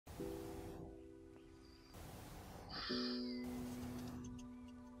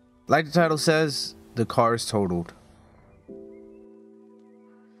Like the title says, the car is totaled.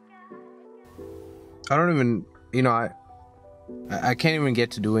 I don't even, you know, I can't even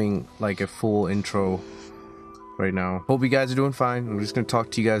get to doing like a full intro right now. Hope you guys are doing fine. I'm just gonna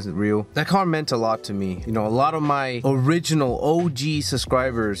talk to you guys real. That car meant a lot to me. You know, a lot of my original OG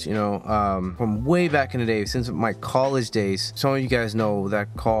subscribers, you know, from way back in the day, since my college days, some of you guys know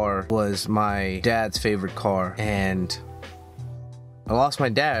that car was my dad's favorite car. And I lost my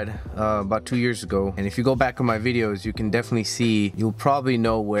dad about 2 years ago, and if you go back on my videos, you can definitely see, you'll probably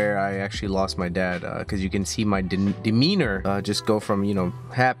know where I actually lost my dad, because you can see my demeanor just go from, you know,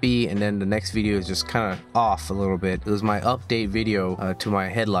 happy, and then the next video is just kind of off a little bit. It was my update video to my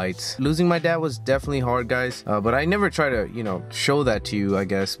headlights. Losing my dad was definitely hard, guys, but I never try to, you know, show that to you, I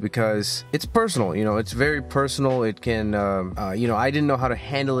guess, because it's personal. You know, it's very personal. It can you know, I didn't know how to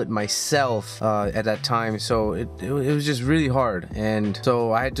handle it myself at that time, so it was just really hard. And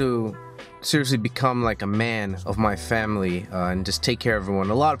so I had to seriously become like a man of my family and just take care of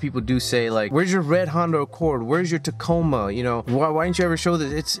everyone. A lot of people do say like, where's your red Honda Accord? Where's your Tacoma? You know, why didn't you ever show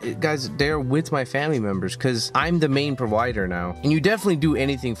that? Guys, they're with my family members, because I'm the main provider now. And you definitely do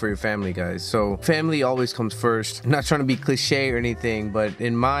anything for your family, guys. So family always comes first. I'm not trying to be cliche or anything, but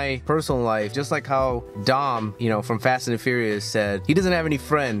in my personal life, just like how Dom, you know, from Fast and the Furious said, he doesn't have any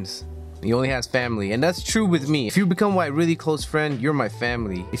friends. He only has family, and that's true with me. If you become my really close friend, you're my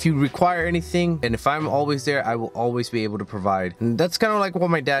family. If you require anything, and if I'm always there, I will always be able to provide. And that's kind of like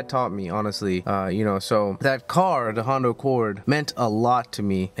what my dad taught me, honestly. You know, so that car, the Honda Accord, meant a lot to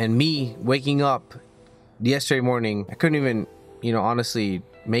me. And me waking up yesterday morning, I couldn't even, you know, honestly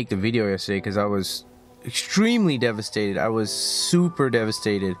make the video yesterday because I was extremely devastated. I was super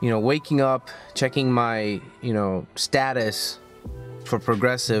devastated. You know, waking up, checking my, you know, status for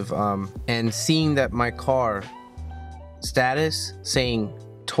Progressive, and seeing that my car status saying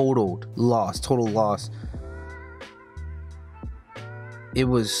totaled, lost, total loss. It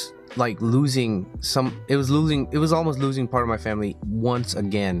was like losing it was almost losing part of my family once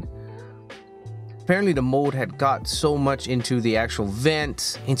again. Apparently the mold had got so much into the actual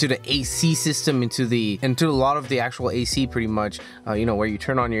vent, into the AC system, into a lot of the actual AC, pretty much, you know, where you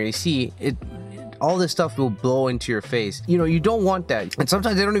turn on your AC, all this stuff will blow into your face. You know, you don't want that. And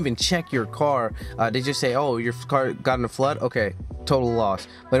sometimes they don't even check your car. They just say, oh, your car got in a flood? Okay, total loss.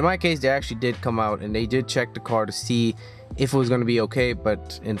 But in my case, they actually did come out and they did check the car to see if it was going to be okay,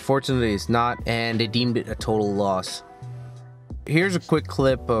 but unfortunately it's not, and they deemed it a total loss. Here's a quick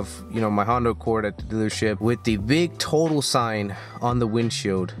clip of, you know, my Honda Accord at the dealership with the big total sign on the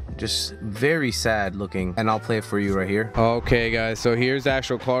windshield. Just very sad looking, and I'll play it for you right here. Okay guys, so here's the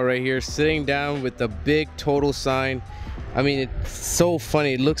actual car right here, sitting down with the big total sign. I mean, it's so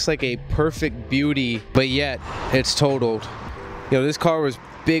funny. It looks like a perfect beauty, but yet it's totaled. You know, this car was a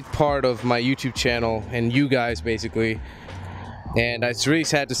big part of my YouTube channel and you guys basically. And it's really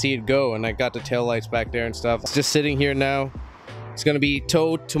sad to see it go, and I got the taillights back there and stuff. It's just sitting here now. It's gonna be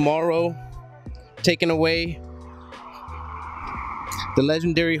towed tomorrow, taken away. The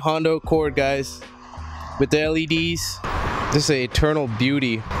legendary Honda Accord, guys, with the LEDs. This is an eternal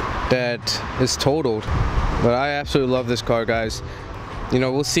beauty that is totaled. But I absolutely love this car, guys. You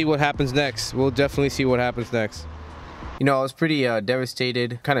know, we'll see what happens next. We'll definitely see what happens next. You know, I was pretty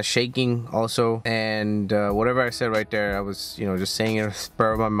devastated, kind of shaking also, and whatever I said right there, I was, you know, just saying it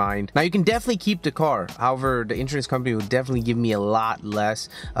spur of my mind. Now, you can definitely keep the car. However, the insurance company would definitely give me a lot less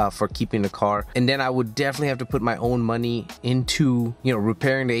for keeping the car, and then I would definitely have to put my own money into, you know,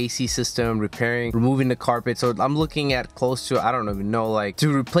 repairing the AC system, removing the carpet. So I'm looking at close to, I don't even know, like,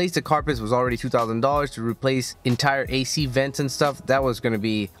 to replace the carpets was already $2,000. To replace entire AC vents and stuff, that was going to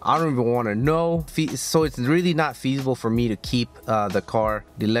be, I don't even want to know. So it's really not feasible for me to keep the car,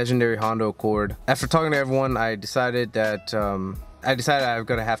 the legendary Honda Accord. After talking to everyone, I decided that I'm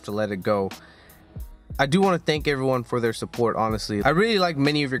gonna have to let it go. I do want to thank everyone for their support, honestly. I really like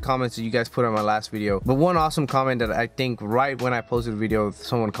many of your comments that you guys put on my last video, but one awesome comment that I think right when I posted the video,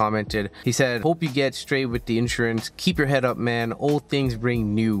 someone commented, he said, hope you get straight with the insurance, keep your head up, man, old things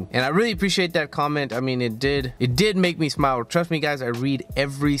bring new. And I really appreciate that comment. I mean, it did make me smile. Trust me guys, I read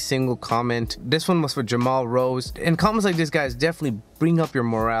every single comment. This one was for Jamal Rose, and comments like this, guys, definitely bring up your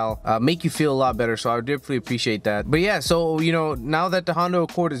morale, make you feel a lot better. So I definitely appreciate that. But yeah, so, you know, now that the Honda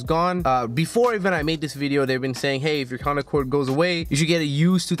Accord is gone, before even I made this video, they've been saying, hey, if your Honda Accord goes away, you should get a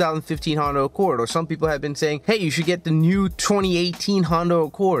used 2015 Honda Accord. Or some people have been saying, hey, you should get the new 2018 Honda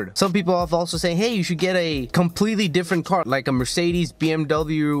Accord. Some people have also saying, hey, you should get a completely different car, like a Mercedes,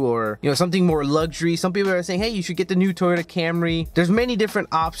 BMW, or, you know, something more luxury. Some people are saying, hey, you should get the new Toyota Camry. There's many different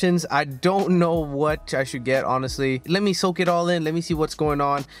options. I don't know what I should get, honestly. Let me soak it all in. Let me see see what's going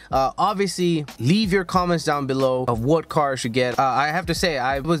on. Obviously, leave your comments down below of what car I should get. I have to say,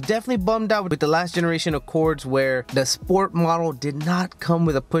 I was definitely bummed out with the last generation Accords where the sport model did not come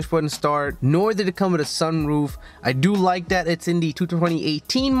with a push button start, nor did it come with a sunroof. I do like that it's in the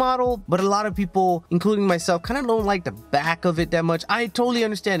 2018 model, but a lot of people, including myself, kind of don't like the back of it that much. I totally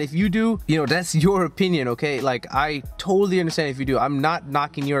understand. If you do, you know, that's your opinion, okay? Like, I totally understand if you do. I'm not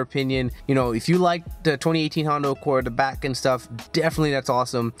knocking your opinion. You know, if you like the 2018 Honda Accord, the back and stuff, definitely that's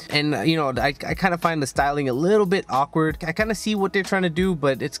awesome. And you know, I kind of find the styling a little bit awkward. I kind of see what they're trying to do,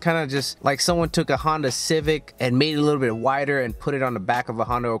 but it's kind of just like someone took a Honda Civic and made it a little bit wider and put it on the back of a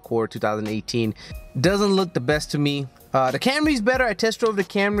Honda Accord 2018. Doesn't look the best to me. The Camry's better. I test drove the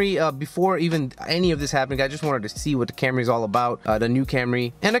Camry before even any of this happened. I just wanted to see what the Camry's all about, the new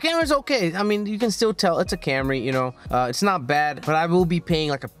Camry. And the Camry's okay. I mean, you can still tell it's a Camry, you know. It's not bad, but I will be paying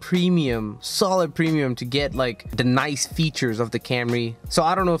like a premium, solid premium to get like the nice features of the Camry. So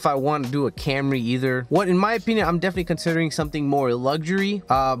I don't know if I want to do a Camry either. What, in my opinion, I'm definitely considering something more luxury,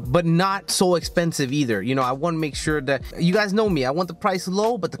 but not so expensive either. You know, I want to make sure that, you guys know me, I want the price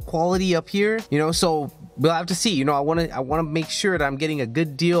low, but the quality up here, you know, so we'll have to see. You know, I want to make sure that I'm getting a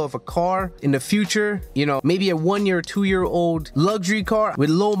good deal of a car in the future. You know, maybe a 1 year, 2 year old luxury car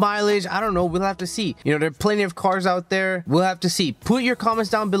with low mileage. I don't know. We'll have to see. You know, there are plenty of cars out there. We'll have to see. Put your comments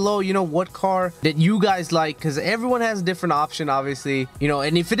down below. You know, what car that you guys like, because everyone has a different option, obviously. You know,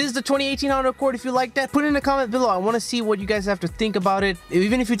 and if it is the 2018 Honda Accord, if you like that, put it in the comment below. I want to see what you guys have to think about it.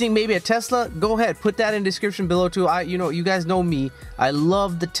 Even if you think maybe a Tesla, go ahead, put that in the description below too. You know, you guys know me. I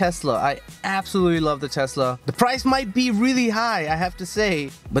love the Tesla. I absolutely love the Tesla. The price might be really high, I have to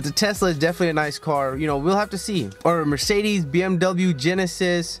say, but the Tesla is definitely a nice car. You know, we'll have to see. Or Mercedes, BMW,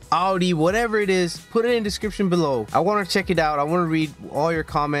 Genesis, Audi, whatever it is, put it in the description below. I want to check it out. I want to read all your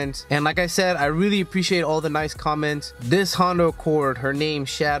comments. And like I said, I really appreciate all the nice comments. This Honda Accord, her name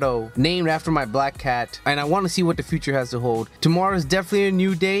Shadow, named after my black cat, and I want to see what the future has to hold. Tomorrow is definitely a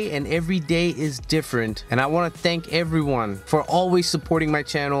new day, and every day is different. And I want to thank everyone for always supporting my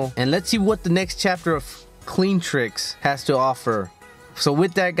channel. And let's see what the next chapter of KLEANTRIX has to offer. So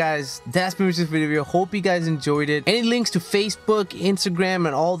with that, guys, that's pretty much this video. Hope you guys enjoyed it. Any links to Facebook, Instagram,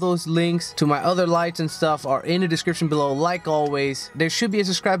 and all those links to my other lights and stuff are in the description below. Like always, there should be a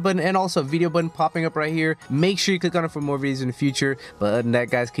subscribe button and also a video button popping up right here. Make sure you click on it for more videos in the future. But other than that,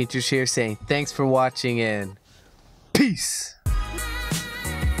 guys, KLEANTRIX here saying thanks for watching and peace.